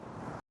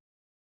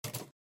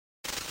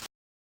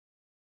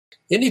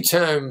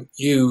anytime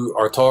you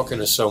are talking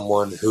to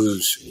someone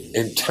who's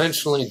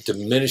intentionally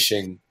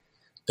diminishing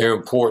their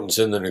importance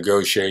in the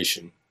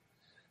negotiation,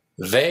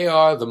 they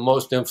are the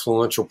most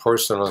influential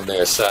person on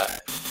their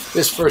side.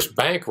 This first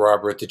bank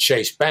robber at the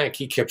Chase Bank,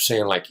 he kept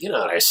saying, like,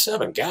 there's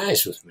 7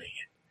 guys with me.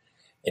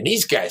 And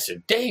these guys are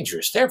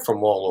dangerous. They're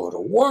from all over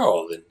the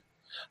world. And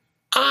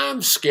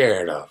I'm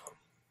scared of them.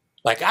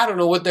 Like, I don't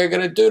know what they're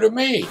going to do to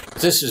me.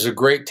 This is a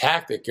great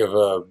tactic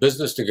of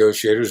business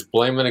negotiators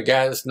blaming a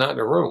guy that's not in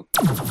the room.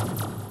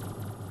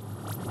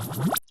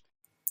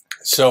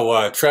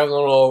 So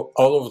traveling all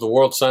over the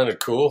world sounded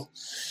cool.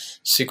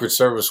 Secret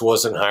Service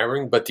wasn't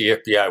hiring, but the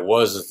FBI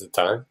was at the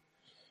time.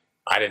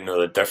 I didn't know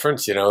the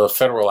difference. The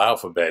federal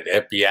alphabet,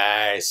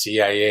 FBI,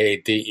 CIA,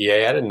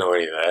 DEA, I didn't know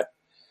any of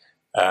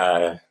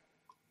that.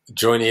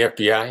 Joined the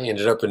FBI,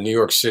 ended up in New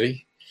York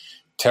City.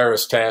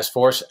 Terrorist task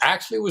force.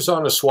 Actually was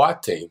on a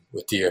SWAT team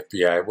with the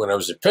FBI when I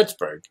was at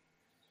Pittsburgh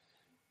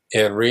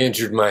and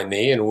re-injured my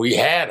knee. And we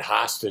had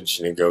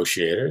hostage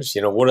negotiators.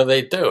 What do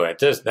they do?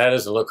 That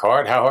doesn't look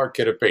hard. How hard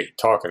could it be?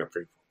 Talking to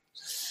people.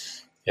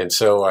 And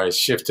so I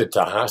shifted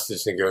to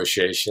hostage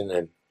negotiation,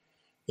 and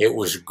it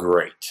was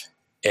great.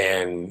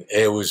 And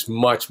it was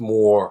much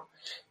more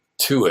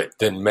to it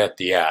than met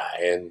the eye.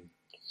 And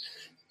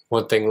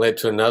one thing led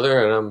to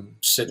another, and I'm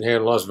sitting here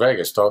in Las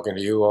Vegas talking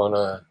to you on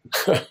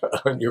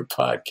on your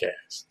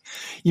podcast.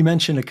 You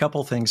mentioned a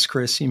couple things,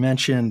 Chris. You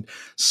mentioned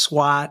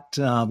SWAT,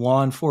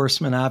 law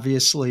enforcement,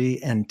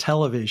 obviously, and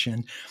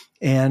television.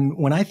 And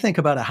when I think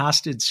about a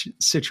hostage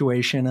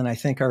situation, and I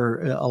think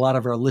a lot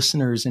of our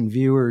listeners and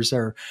viewers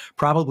are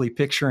probably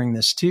picturing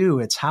this too,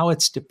 it's how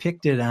it's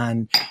depicted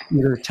on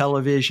either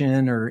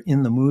television or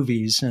in the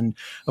movies. And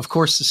of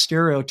course, the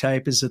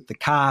stereotype is that the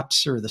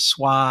cops or the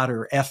SWAT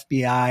or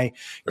FBI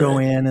go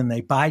in and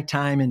they buy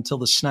time until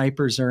the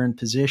snipers are in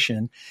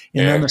position.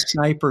 And then the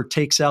sniper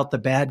takes out the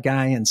bad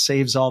guy and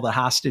saves all the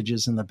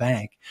hostages in the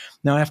bank.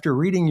 Now, after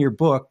reading your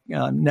book,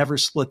 Never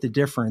Split the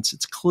Difference,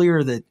 it's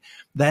clear that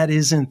that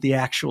isn't the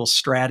actual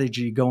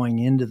strategy going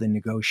into the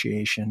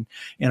negotiation.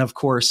 And of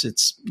course,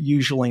 it's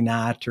usually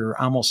not or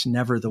almost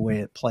never the way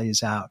it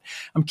plays out.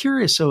 I'm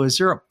curious, so is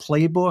there a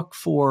playbook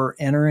for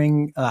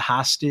entering a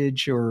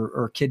hostage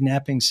or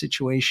kidnapping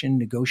situation,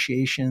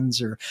 negotiations,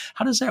 or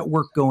how does that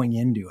work going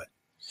into it?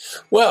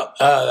 Well,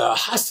 a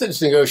hostage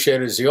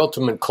negotiator is the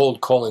ultimate cold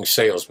calling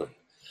salesman.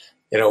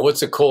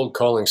 What's a cold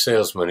calling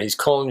salesman? He's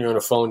calling you on the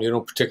phone. You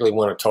don't particularly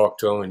want to talk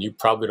to him, and you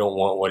probably don't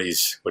want what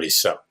he's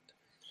selling.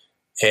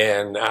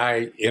 And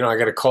I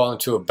got to call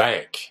into a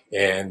bank,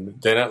 and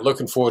they're not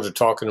looking forward to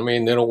talking to me,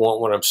 and they don't want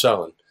what I'm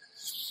selling.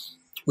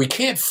 We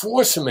can't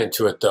force them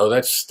into it, though.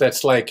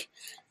 That's like,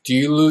 do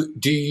you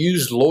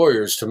use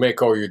lawyers to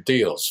make all your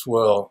deals?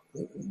 Well,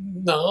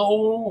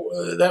 no,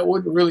 that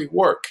wouldn't really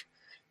work.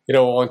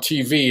 On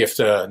TV, if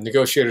the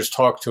negotiators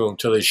talk to them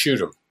till they shoot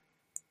them.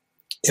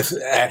 If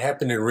that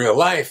happened in real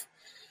life,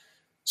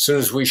 as soon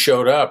as we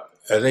showed up,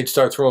 they'd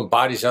start throwing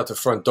bodies out the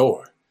front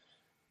door.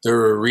 The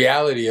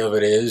reality of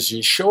it is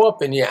you show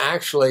up and you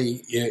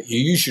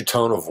use your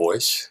tone of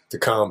voice to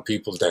calm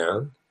people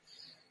down,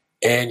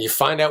 and you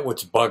find out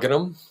what's bugging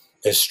them,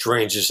 as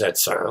strange as that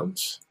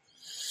sounds.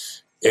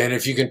 And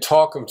if you can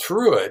talk them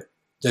through it,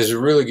 there's a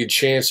really good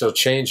chance they'll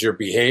change their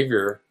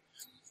behavior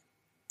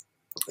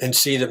and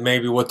see that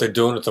maybe what they're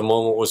doing at the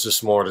moment was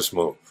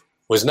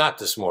not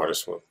the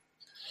smartest move.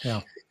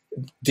 Yeah.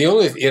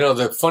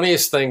 The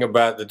funniest thing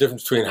about the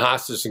difference between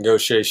hostage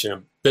negotiation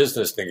and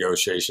business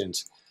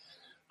negotiations,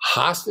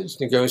 hostage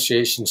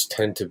negotiations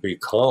tend to be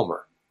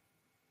calmer.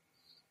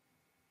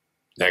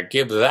 Now,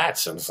 give that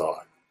some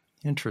thought.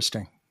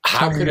 Interesting.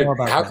 How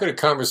could a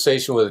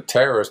conversation with a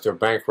terrorist or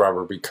bank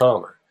robber be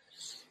calmer?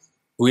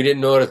 We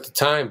didn't know it at the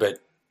time, but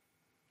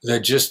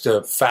just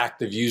the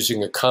fact of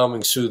using a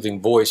calming, soothing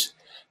voice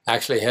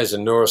actually has a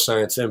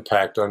neuroscience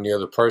impact on the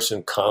other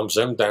person, calms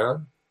them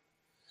down,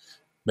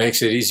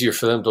 makes it easier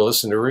for them to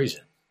listen to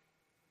reason.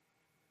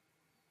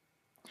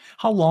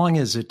 How long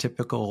is a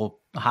typical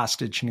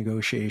hostage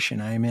negotiation?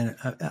 I mean,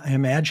 I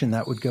imagine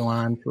that would go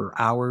on for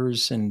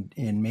hours and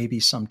maybe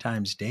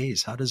sometimes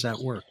days. How does that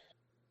work?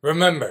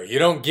 Remember, you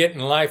don't get in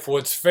life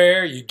what's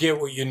fair, you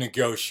get what you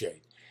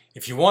negotiate.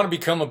 If you want to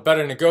become a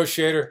better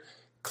negotiator,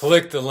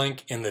 click the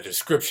link in the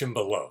description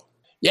below.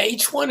 Yeah,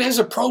 each one has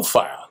a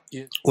profile.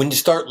 When you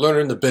start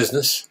learning the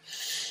business,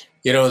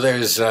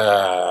 there's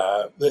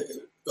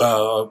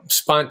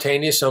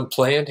spontaneous,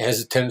 unplanned,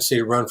 has a tendency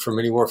to run from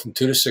anywhere from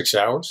 2 to 6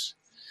 hours.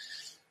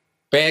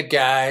 Bad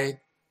guy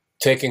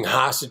taking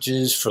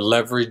hostages for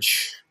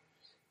leverage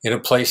in a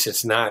place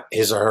that's not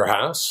his or her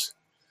house.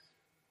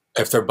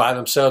 If they're by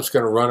themselves,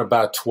 going to run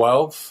about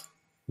 12,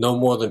 no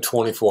more than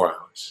 24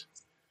 hours.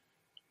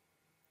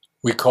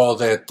 We call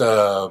that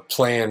a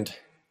planned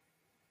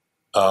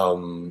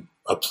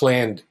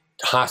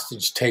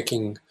hostage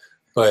taking,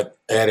 but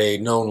at a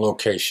known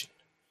location.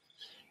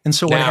 And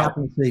so what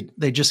happens?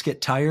 They just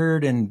get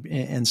tired,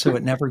 and so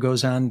it never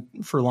goes on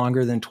for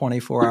longer than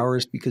 24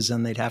 hours because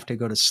then they'd have to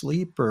go to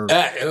sleep. Or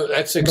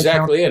that's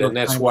exactly it, and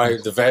that's why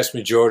the vast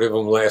majority of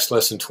them last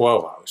less than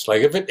 12 hours.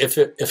 Like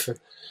if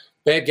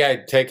Bad guy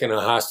taking a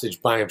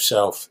hostage by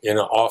himself in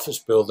an office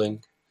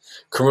building,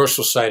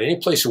 commercial site, any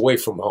place away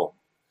from home.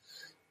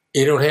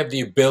 You don't have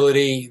the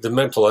ability, the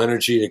mental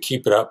energy to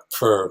keep it up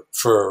for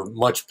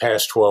much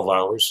past 12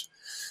 hours.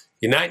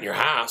 You're not in your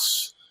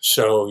house,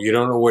 so you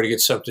don't know where to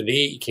get something to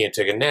eat. You can't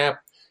take a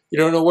nap. You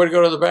don't know where to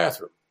go to the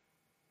bathroom.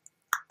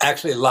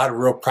 Actually, a lot of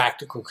real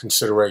practical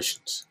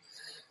considerations.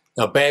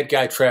 Now, bad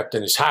guy trapped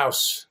in his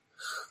house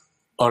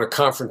on a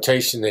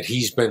confrontation that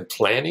he's been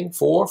planning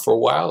for a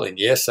while. And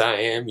yes, I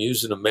am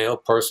using a male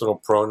personal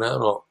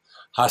pronoun. All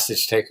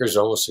hostage takers,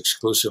 almost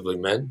exclusively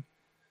men.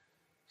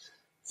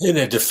 In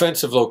a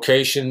defensive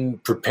location,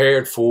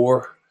 prepared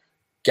for.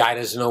 Guy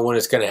doesn't know when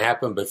it's going to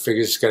happen, but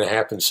figures it's going to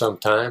happen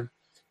sometime.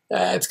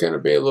 It's going to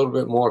be a little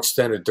bit more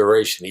extended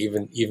duration,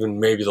 even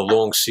maybe the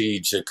long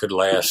siege that could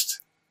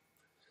last,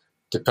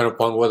 depending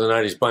upon whether or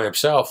not he's by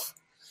himself.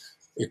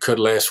 It could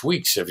last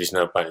weeks if he's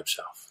not by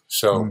himself.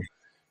 So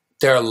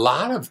there are a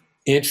lot of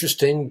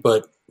interesting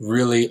but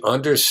really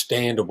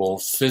understandable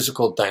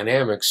physical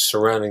dynamics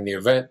surrounding the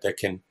event that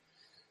can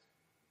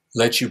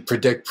let you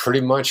predict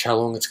pretty much how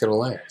long it's going to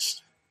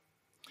last.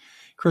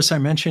 Chris, I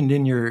mentioned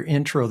in your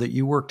intro that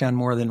you worked on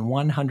more than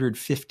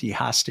 150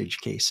 hostage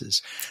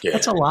cases. Yeah.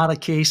 That's a lot of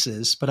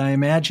cases, but I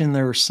imagine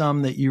there are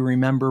some that you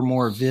remember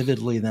more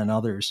vividly than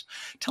others.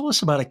 Tell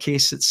us about a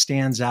case that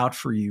stands out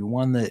for you,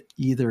 one that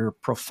either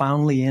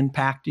profoundly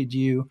impacted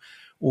you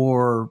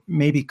or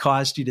maybe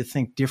caused you to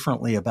think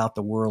differently about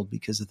the world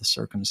because of the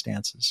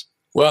circumstances.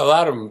 Well, a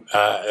lot of them,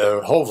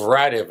 a whole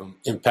variety of them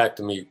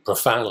impacted me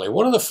profoundly.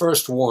 One of the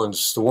first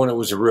ones, the one that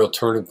was a real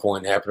turning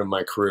point, happened in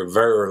my career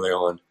very early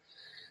on.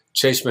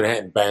 Chase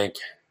Manhattan Bank,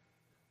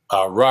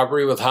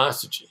 robbery with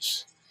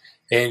hostages.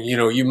 And,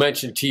 you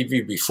mentioned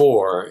TV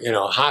before,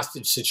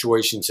 hostage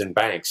situations in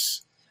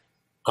banks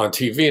on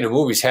TV and in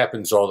movies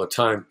happens all the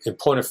time. In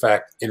point of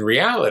fact, in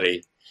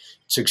reality,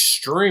 it's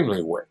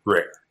extremely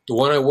rare. The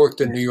one I worked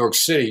in New York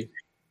City,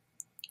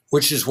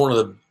 which is one of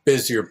the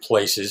busier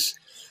places,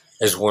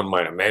 as one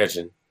might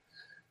imagine,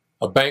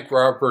 a bank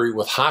robbery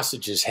with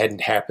hostages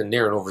hadn't happened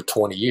there in over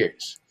 20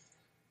 years.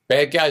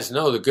 Bad guys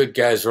know the good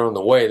guys are on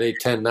the way. They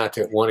tend not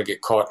to want to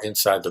get caught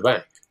inside the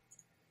bank.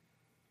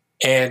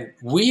 And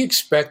we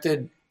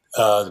expected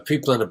the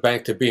people in the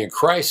bank to be in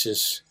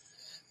crisis.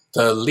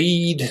 The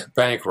lead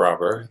bank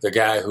robber, the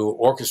guy who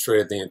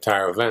orchestrated the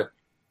entire event,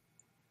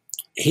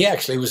 he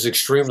actually was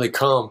extremely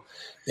calm,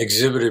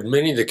 exhibited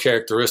many of the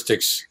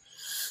characteristics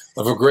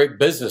of a great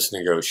business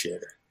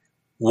negotiator.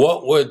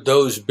 What would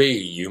those be,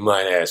 you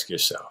might ask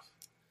yourself?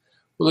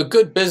 Well, a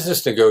good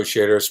business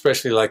negotiator,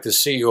 especially like the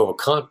CEO of a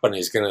company,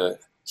 is going to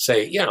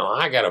say,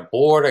 I got a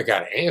board I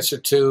got to answer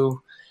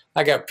to.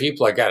 I got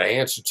people I got to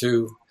answer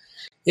to.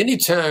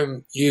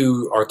 Anytime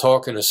you are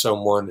talking to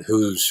someone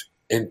who's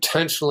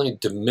intentionally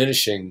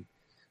diminishing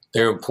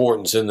their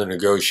importance in the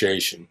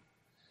negotiation,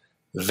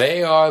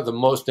 they are the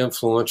most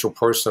influential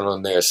person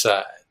on their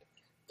side.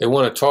 They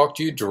want to talk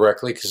to you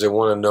directly because they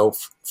want to know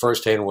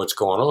firsthand what's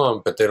going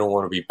on, but they don't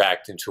want to be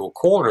backed into a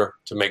corner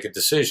to make a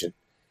decision.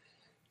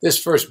 This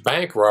first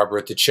bank robber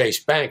at the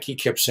Chase Bank, he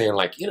kept saying,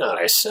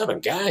 there's 7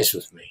 guys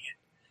with me.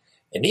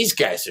 And these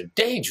guys are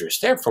dangerous.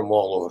 They're from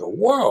all over the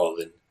world.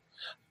 And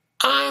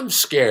I'm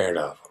scared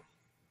of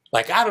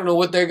them. I don't know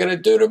what they're going to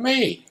do to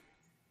me.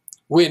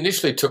 We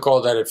initially took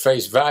all that at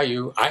face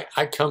value.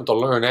 I come to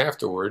learn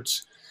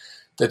afterwards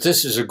that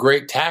this is a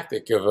great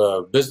tactic of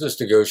a business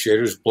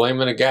negotiators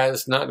blaming a guy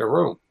that's not in the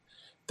room.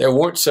 There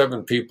weren't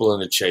 7 people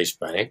in the Chase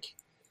Bank.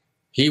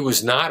 He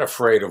was not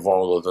afraid of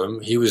all of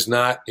them. He was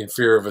not in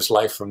fear of his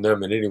life from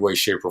them in any way,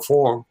 shape, or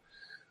form.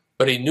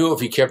 But he knew if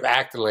he kept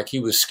acting like he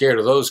was scared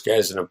of those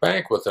guys in a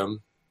bank with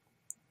him,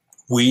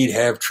 we'd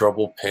have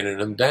trouble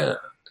pinning him down,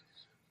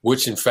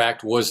 which in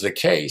fact was the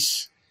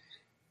case.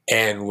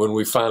 And when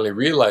we finally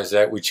realized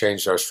that, we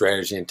changed our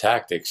strategy and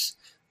tactics.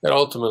 That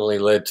ultimately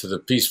led to the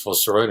peaceful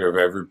surrender of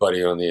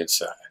everybody on the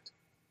inside.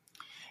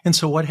 And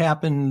so what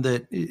happened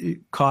that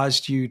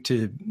caused you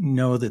to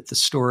know that the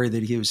story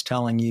that he was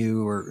telling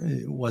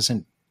you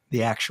wasn't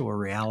the actual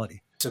reality?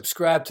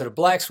 Subscribe to the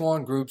Black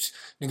Swan Group's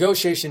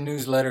negotiation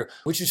newsletter,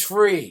 which is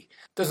free.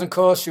 Doesn't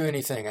cost you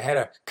anything. I had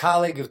a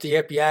colleague of the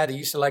FBI that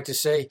used to like to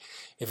say,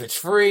 if it's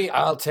free,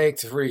 I'll take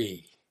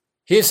 3.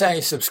 Here's how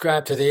you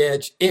subscribe to The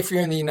Edge if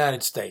you're in the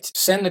United States.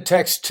 Send the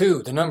text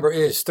to, the number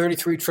is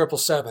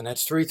 33777,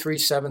 that's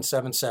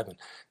 33777.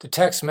 The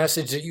text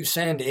message that you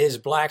send is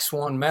Black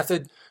Swan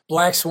Method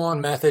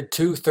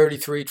to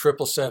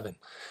 33777.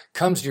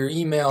 Comes to your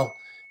email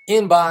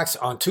inbox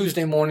on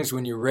Tuesday mornings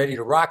when you're ready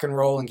to rock and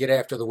roll and get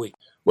after the week.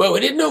 Well,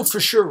 we didn't know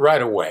for sure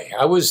right away.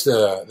 I was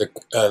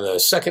the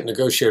second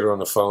negotiator on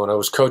the phone. I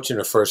was coaching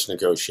the first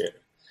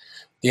negotiator.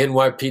 The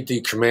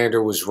NYPD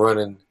commander was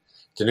running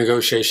the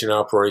Negotiation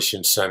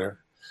Operations Center,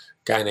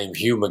 a guy named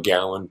Hugh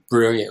McGowan,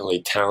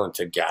 brilliantly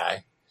talented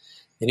guy.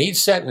 And he'd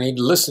sat and he'd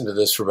listened to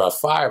this for about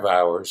 5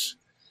 hours.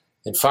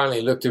 And finally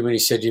he looked at me and he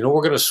said,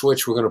 we're going to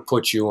switch. We're going to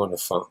put you on the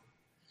phone.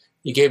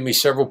 He gave me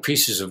several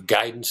pieces of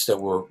guidance that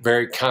were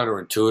very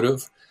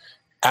counterintuitive,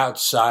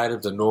 outside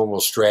of the normal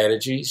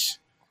strategies.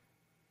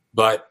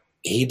 But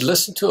he'd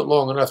listened to it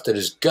long enough that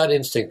his gut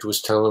instinct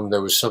was telling him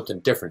there was something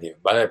different here.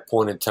 By that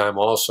point in time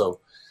also,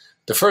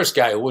 the first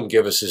guy who wouldn't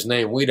give us his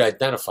name, we'd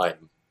identified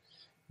him. And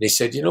he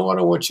said, you know what,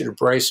 I want you to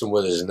brace him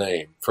with his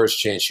name. First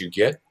chance you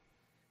get.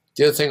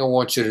 The other thing I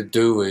want you to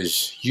do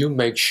is you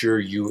make sure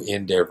you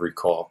end every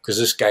call. Because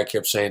this guy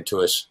kept saying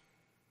to us,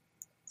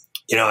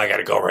 you know, I got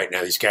to go right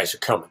now. These guys are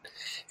coming.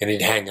 And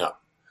he'd hang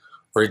up.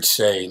 Or he'd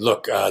say,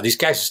 look, these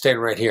guys are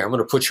standing right here. I'm going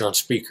to put you on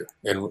speaker.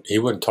 And he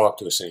wouldn't talk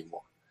to us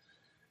anymore.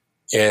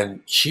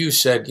 And Hugh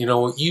said, you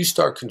know, you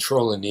start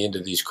controlling the end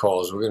of these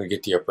calls. We're going to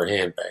get the upper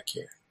hand back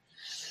here.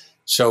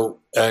 So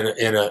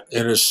in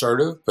an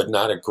assertive but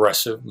not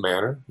aggressive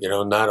manner, you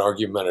know, not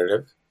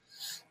argumentative,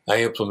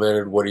 I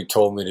implemented what he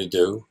told me to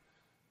do.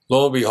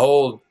 Lo and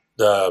behold,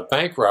 the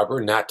bank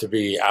robber, not to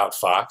be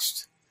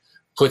outfoxed,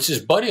 puts his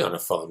buddy on the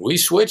phone. We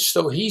switched,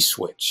 so he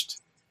switched.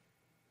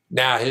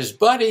 Now, his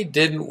buddy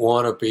didn't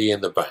want to be in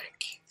the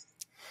bank.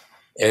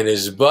 And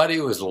his buddy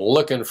was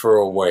looking for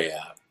a way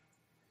out.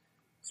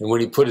 And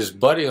when he put his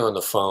buddy on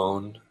the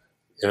phone,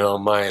 you know,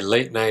 my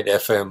late night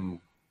FM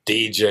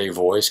DJ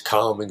voice,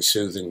 calming,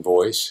 soothing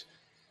voice,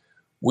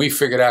 we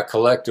figured out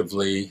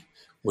collectively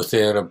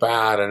within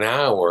about an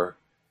hour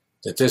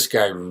that this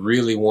guy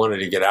really wanted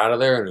to get out of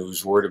there and he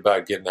was worried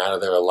about getting out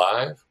of there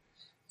alive.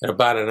 And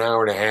about an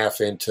hour and a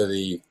half into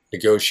the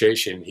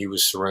negotiation, he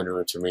was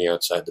surrendering to me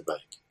outside the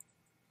bank.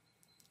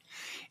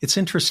 It's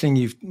interesting.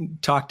 You've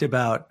talked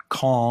about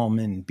calm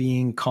and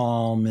being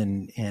calm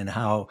and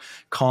how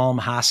calm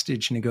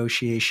hostage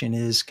negotiation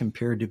is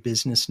compared to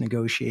business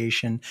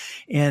negotiation.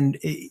 And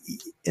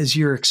as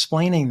you're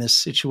explaining this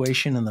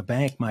situation in the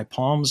bank, my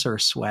palms are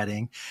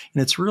sweating,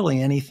 and it's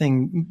really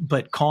anything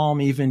but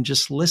calm, even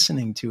just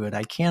listening to it.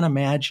 I can't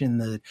imagine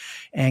the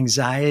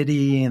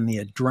anxiety and the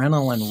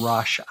adrenaline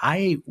rush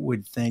I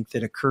would think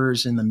that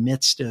occurs in the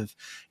midst of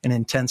an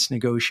intense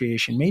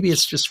negotiation. Maybe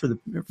it's just from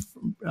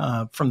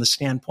the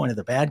standpoint of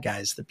the bad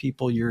guys, the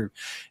people you're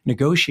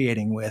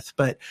negotiating with.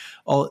 But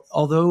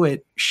although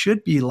it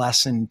should be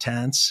less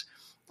intense,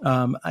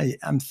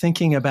 I'm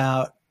thinking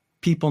about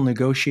people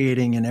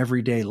negotiating in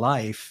everyday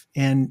life,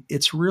 and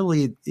it's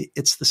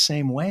the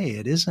same way.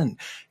 It isn't,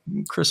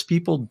 Chris,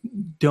 people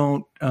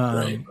don't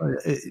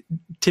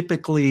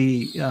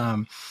typically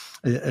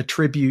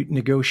attribute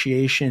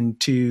negotiation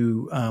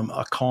to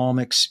a calm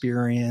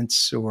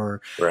experience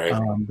or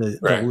the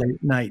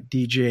late night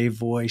DJ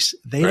voice.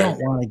 They don't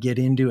want to get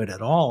into it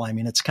at all. I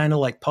mean, it's kind of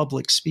like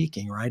public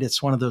speaking, right?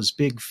 It's one of those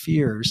big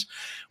fears,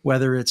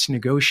 whether it's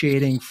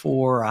negotiating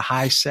for a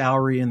high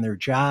salary in their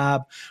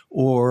job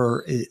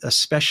or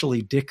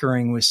especially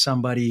dickering with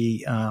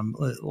somebody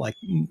like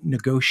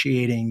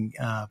negotiating,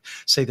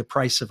 say, the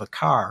price of a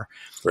car.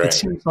 It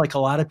seems like a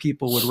lot of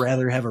people would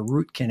rather have a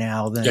root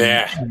canal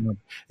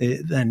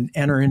than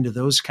enter into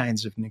those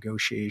kinds of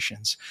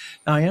negotiations.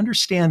 Now, I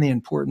understand the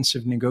importance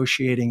of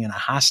negotiating in a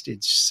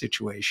hostage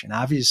situation.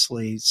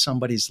 Obviously,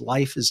 somebody's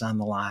life is on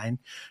the line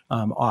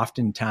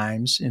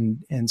oftentimes,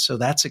 and so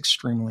that's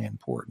extremely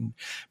important.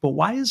 But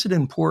why is it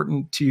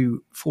important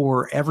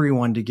for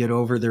everyone to get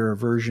over their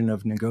aversion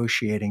of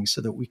negotiating so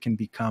that we can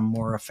become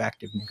more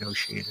effective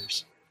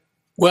negotiators?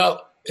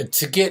 Well,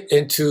 to get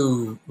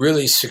into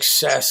really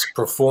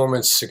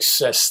performance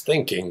success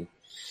thinking,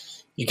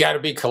 you got to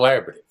be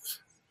collaborative.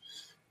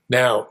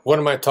 Now, what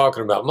am I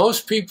talking about?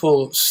 Most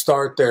people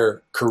start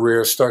their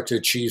career, start to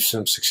achieve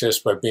some success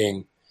by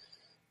being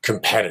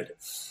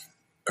competitive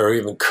or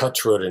even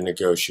cutthroat in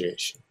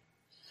negotiation.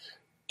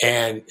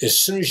 And as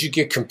soon as you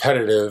get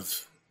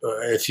competitive,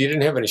 if you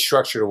didn't have any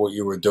structure to what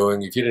you were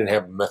doing, if you didn't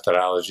have a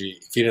methodology,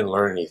 if you didn't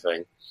learn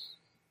anything,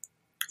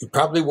 you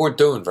probably weren't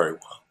doing very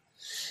well.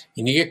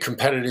 And you get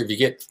competitive, you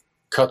get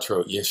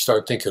cutthroat, you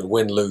start thinking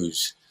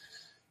win-lose.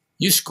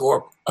 You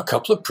score a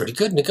couple of pretty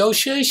good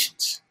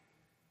negotiations.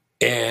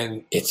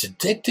 And it's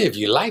addictive.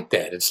 You like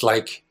that. It's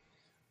like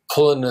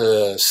pulling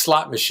a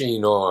slot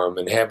machine arm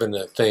and having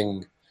the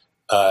thing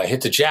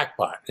hit the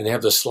jackpot and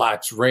have the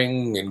slots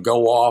ring and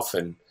go off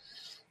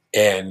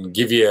and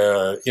give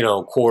you,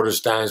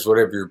 quarters, dimes,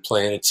 whatever you're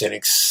playing. It's an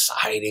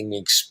exciting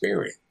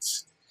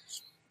experience.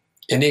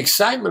 And the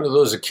excitement of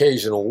those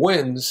occasional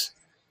wins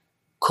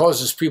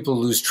causes people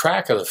to lose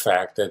track of the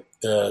fact that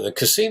the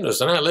casinos,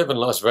 and I live in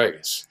Las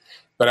Vegas,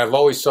 but I've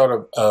always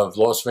thought of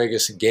Las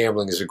Vegas and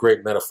gambling as a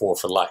great metaphor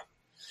for life.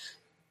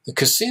 The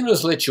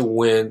casinos let you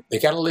win. They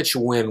got to let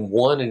you win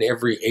 1 in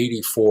every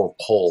 84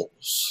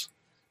 pulls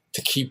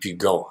to keep you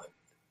going,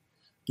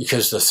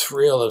 because the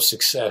thrill of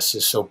success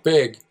is so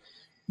big,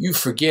 you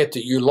forget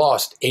that you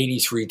lost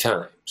 83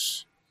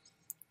 times.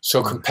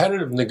 So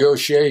competitive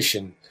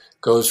negotiation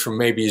goes from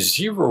maybe a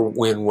 0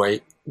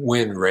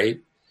 win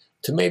rate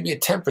to maybe a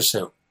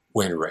 10%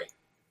 win rate.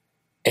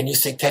 And you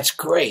think that's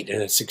great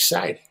and it's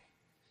exciting.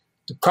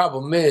 The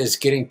problem is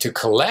getting to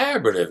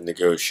collaborative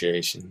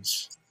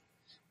negotiations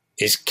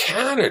is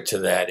counter to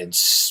that in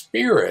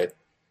spirit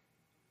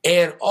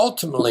and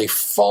ultimately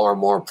far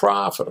more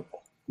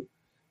profitable. You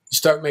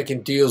start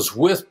making deals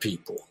with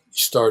people. You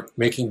start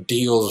making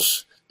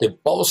deals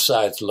that both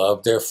sides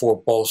love,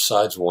 therefore both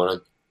sides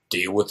want to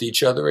deal with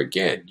each other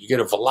again. You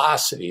get a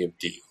velocity of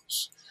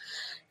deals.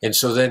 And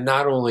so then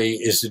not only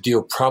is the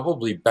deal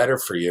probably better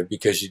for you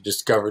because you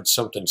discovered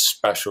something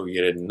special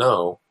you didn't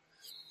know,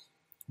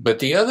 but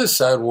the other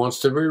side wants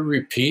to be a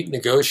repeat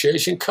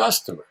negotiation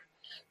customer.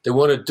 They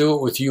want to do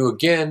it with you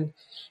again,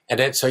 and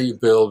that's how you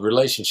build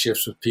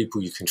relationships with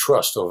people you can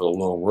trust over the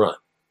long run.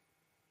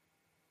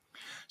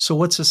 So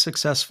what's a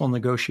successful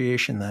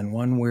negotiation then?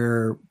 One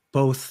where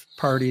both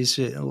parties,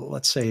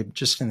 let's say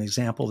just an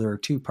example, there are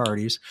two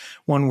parties,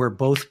 one where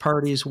both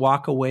parties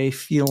walk away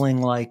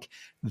feeling like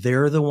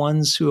they're the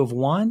ones who have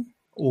won,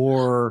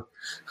 or?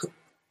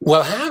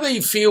 Well, how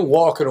they feel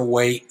walking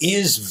away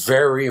is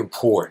very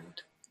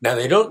important. Now,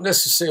 they don't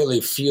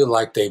necessarily feel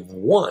like they've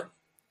won.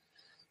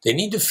 They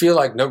need to feel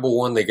like, number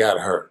one, they got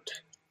hurt.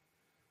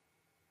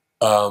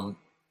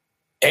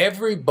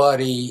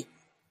 Everybody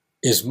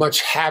is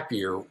much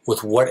happier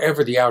with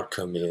whatever the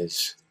outcome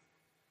is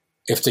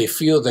if they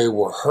feel they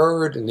were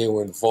heard and they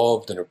were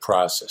involved in a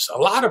process. A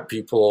lot of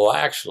people will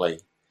actually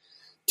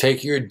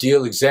take your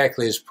deal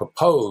exactly as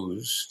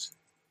proposed,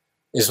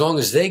 as long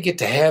as they get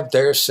to have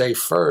their say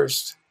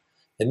first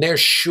and they're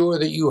sure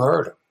that you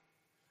heard them.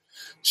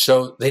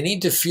 So they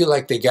need to feel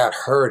like they got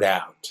heard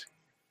out.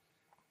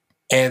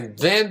 And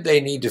then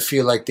they need to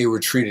feel like they were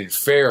treated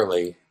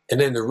fairly. And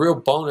then the real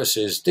bonus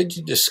is, did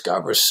you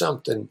discover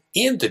something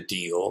in the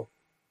deal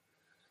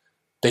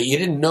that you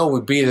didn't know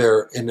would be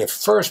there in the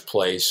first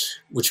place,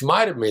 which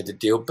might have made the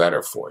deal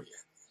better for you?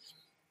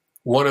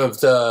 One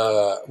of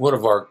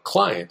our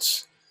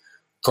clients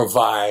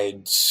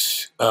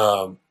provides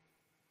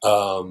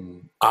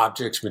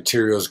objects,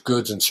 materials,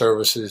 goods, and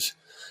services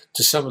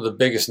to some of the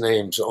biggest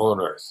names on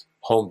earth.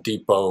 Home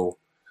Depot,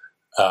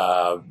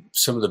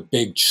 some of the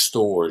big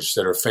stores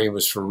that are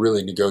famous for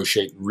really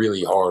negotiating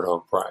really hard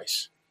on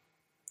price.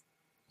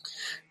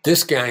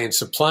 This guy, in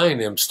supplying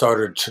them,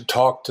 started to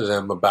talk to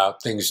them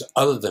about things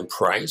other than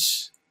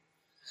price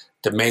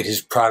that made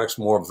his products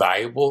more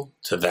valuable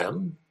to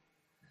them,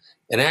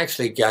 and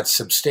actually got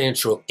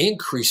substantial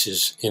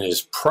increases in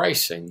his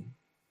pricing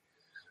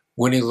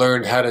when he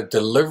learned how to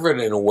deliver it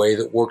in a way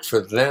that worked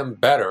for them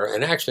better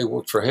and actually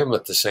worked for him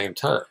at the same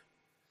time.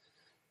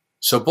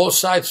 So both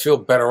sides feel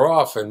better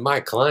off, and my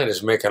client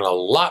is making a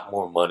lot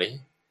more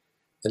money,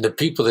 and the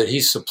people that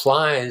he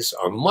supplies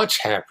are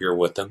much happier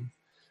with him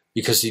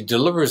because he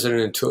delivers it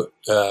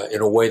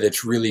in a way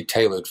that's really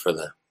tailored for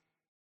them.